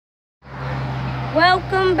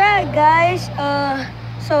Welcome back, guys.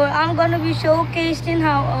 So I'm gonna be showcasing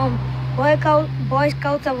how Boy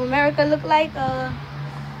Scouts of America look like.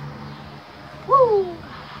 Woo!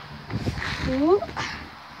 Woo.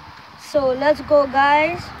 So let's go,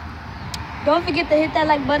 guys. Don't forget to hit that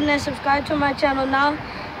like button and subscribe to my channel now.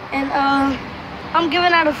 And I'm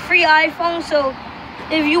giving out a free iPhone, so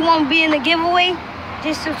if you want to be in the giveaway,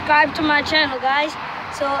 just subscribe to my channel, guys.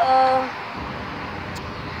 So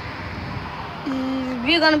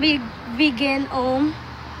we're gonna begin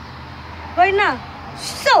right now.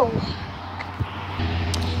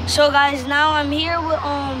 So guys, now I'm here with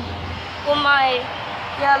my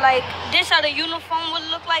like this how the uniform would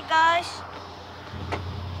look like, guys.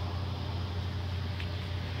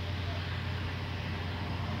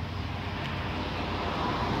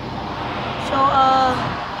 So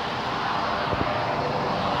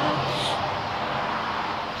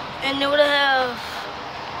and they would have,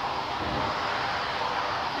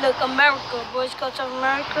 look, America, Boy Scouts of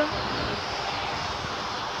America.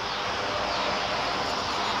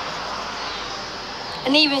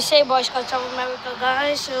 And even say Boy Scouts of America,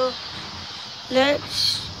 guys. So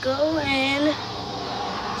let's go and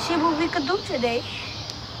see what we could do today.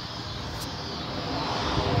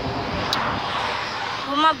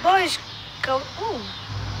 Well, my boys go,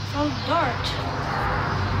 from Dart.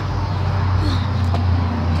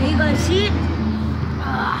 Can you guys see it?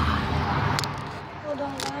 Hold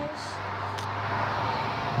on, guys.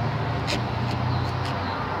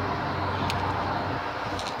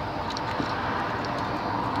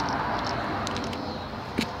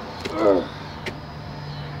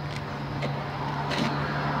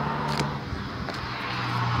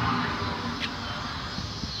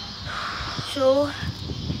 So,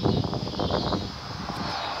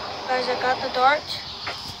 guys, I got the dart.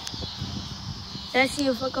 Let's see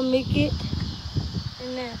if I can make it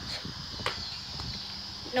in that.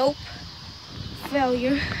 Nope.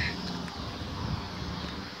 Failure.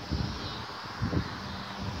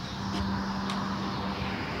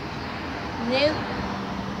 Nope.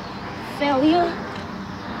 Failure.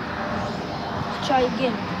 Let's try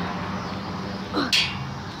again.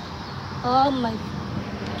 Oh my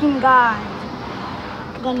fucking God.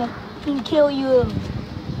 I'm gonna kill you.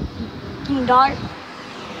 Fucking dart.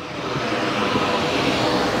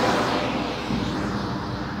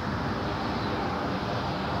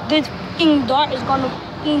 This fucking dart is gonna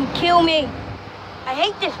fucking kill me. I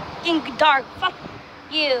hate this fucking dart. Fuck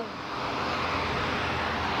you.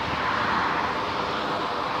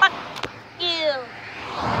 Fuck you.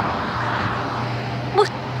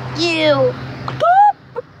 Fuck you.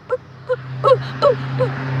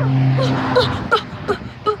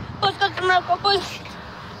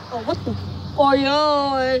 Oh, what the? Oh,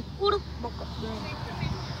 yeah.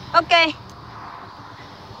 Okay.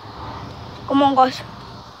 Come on, guys.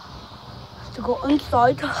 To go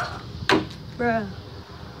inside. Bruh.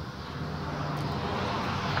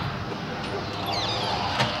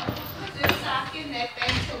 Just sock in that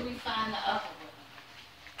thing till we find the upper one.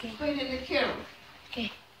 Okay. Put it in the carrot.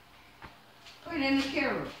 Okay. Put it in the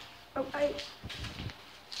carrot. Alright.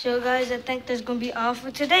 So, guys, I think that's gonna be all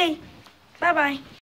for today. Bye-bye.